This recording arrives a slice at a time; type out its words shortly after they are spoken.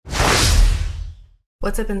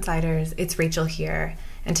What's up, insiders? It's Rachel here,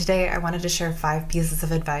 and today I wanted to share 5 pieces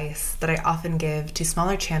of advice that I often give to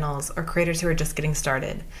smaller channels or creators who are just getting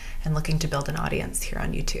started and looking to build an audience here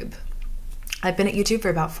on YouTube. I've been at YouTube for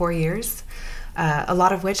about 4 years, a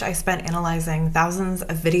lot of which I spent analyzing thousands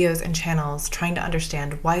of videos and channels trying to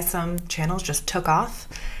understand why some channels just took off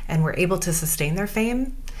and were able to sustain their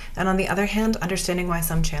fame, and on the other hand, understanding why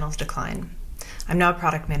some channels decline. I'm now a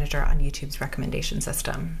product manager on YouTube's recommendation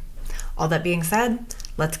system. All that being said,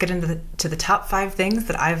 let's get into the top 5 things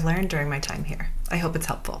that I've learned during my time here. I hope it's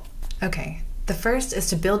helpful. Okay, the first is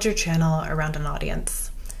to build your channel around an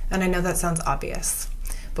audience. And I know that sounds obvious,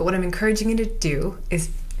 but what I'm encouraging you to do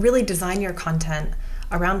is really design your content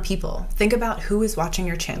around people. Think about who is watching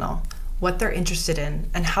your channel, what they're interested in,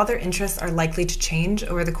 and how their interests are likely to change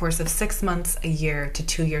over the course of 6 months, a year, to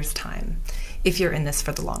 2 years' time, if you're in this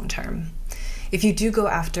for the long term. If you do go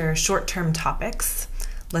after short-term topics,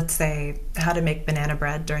 let's say how to make banana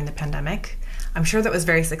bread during the pandemic, I'm sure that was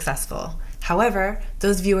very successful. However,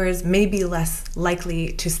 those viewers may be less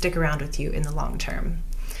likely to stick around with you in the long term.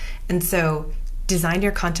 And so design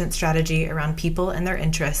your content strategy around people and their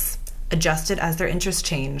interests, adjust it as their interests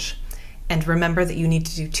change, and remember that you need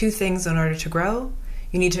to do 2 things in order to grow.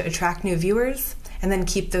 You need to attract new viewers, and then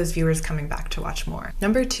keep those viewers coming back to watch more.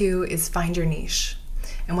 Number 2 is find your niche.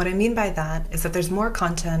 And what I mean by that is that there's more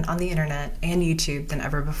content on the internet and YouTube than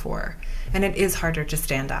ever before, and it is harder to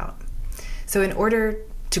stand out. So in order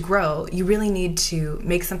to grow, you really need to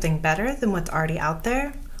make something better than what's already out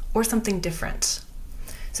there, or something different.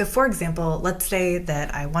 So for example, let's say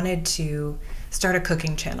that I wanted to start a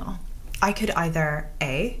cooking channel. I could either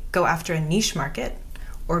A, go after a niche market,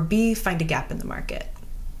 or B, find a gap in the market.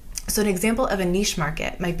 So an example of a niche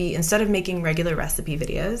market might be, instead of making regular recipe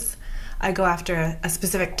videos, I go after a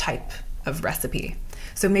specific type of recipe.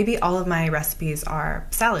 So maybe all of my recipes are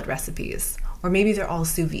salad recipes, or maybe they're all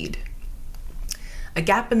sous vide. A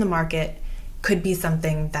gap in the market could be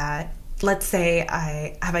something that, let's say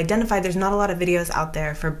I have identified there's not a lot of videos out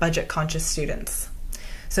there for budget-conscious students.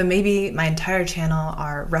 So maybe my entire channel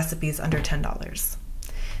are recipes under $10.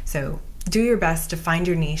 So do your best to find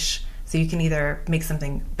your niche so you can either make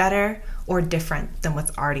something better or different than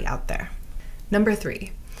what's already out there. Number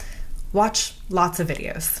 3. Watch lots of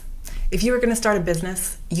videos. If you were going to start a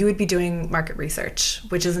business, you would be doing market research,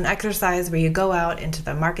 which is an exercise where you go out into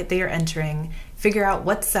the market that you're entering, figure out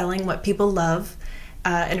what's selling, what people love,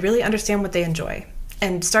 and really understand what they enjoy.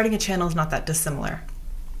 And starting a channel is not that dissimilar.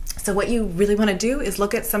 So what you really want to do is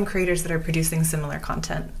look at some creators that are producing similar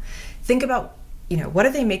content. Think about, what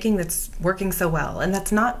are they making that's working so well? And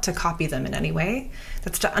that's not to copy them in any way.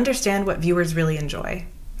 That's to understand what viewers really enjoy.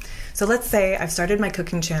 So let's say I've started my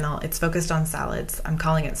cooking channel, it's focused on salads, I'm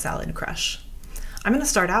calling it Salad Crush. I'm going to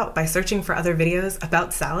start out by searching for other videos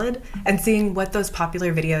about salad and seeing what those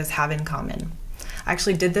popular videos have in common. I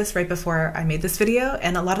actually did this right before I made this video,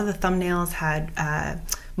 and a lot of the thumbnails had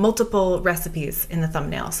multiple recipes in the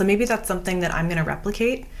thumbnail. So maybe that's something that I'm going to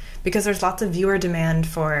replicate, because there's lots of viewer demand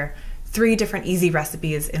for 3 different easy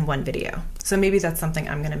recipes in one video. So maybe that's something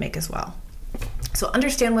I'm going to make as well. So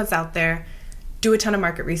understand what's out there, do a ton of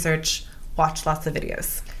market research, watch lots of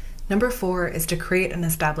videos. Number 4 is to create and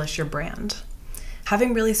establish your brand.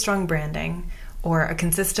 Having really strong branding, or a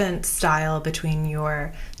consistent style between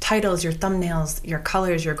your titles, your thumbnails, your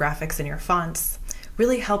colors, your graphics, and your fonts,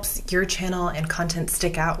 really helps your channel and content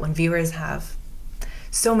stick out when viewers have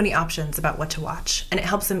so many options about what to watch, and it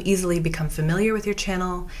helps them easily become familiar with your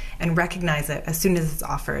channel and recognize it as soon as it's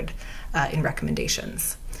offered in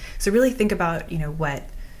recommendations. So really think about what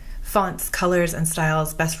fonts, colors, and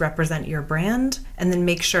styles best represent your brand, and then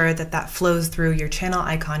make sure that that flows through your channel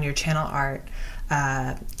icon, your channel art,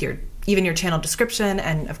 even your channel description,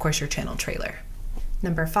 and of course your channel trailer.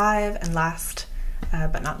 Number 5, and last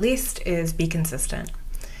but not least, is be consistent.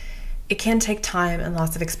 It can take time and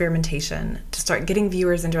lots of experimentation to start getting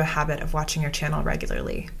viewers into a habit of watching your channel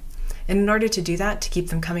regularly. And in order to do that, to keep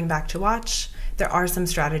them coming back to watch, there are some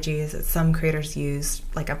strategies that some creators use,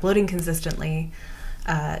 like uploading consistently,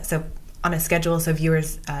 so on a schedule so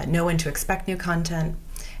viewers know when to expect new content,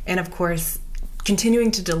 and of course continuing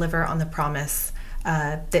to deliver on the promise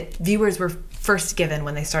that viewers were first given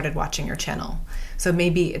when they started watching your channel. So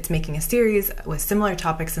maybe it's making a series with similar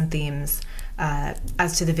topics and themes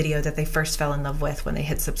as to the video that they first fell in love with when they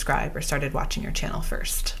hit subscribe or started watching your channel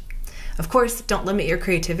first. Of course, don't limit your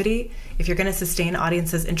creativity. If you're going to sustain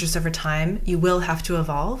audiences' interest over time, you will have to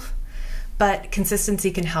evolve. But consistency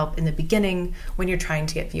can help in the beginning when you're trying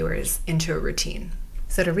to get viewers into a routine.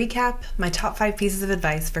 So to recap, my top 5 pieces of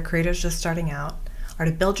advice for creators just starting out are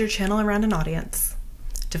to build your channel around an audience,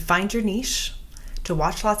 to find your niche, to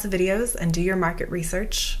watch lots of videos and do your market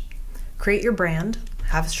research, create your brand,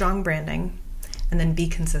 have strong branding, and then be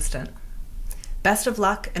consistent. Best of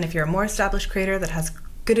luck, and if you're a more established creator that has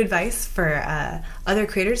good advice for other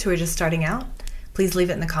creators who are just starting out, please leave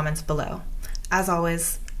it in the comments below. As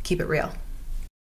always, keep it real.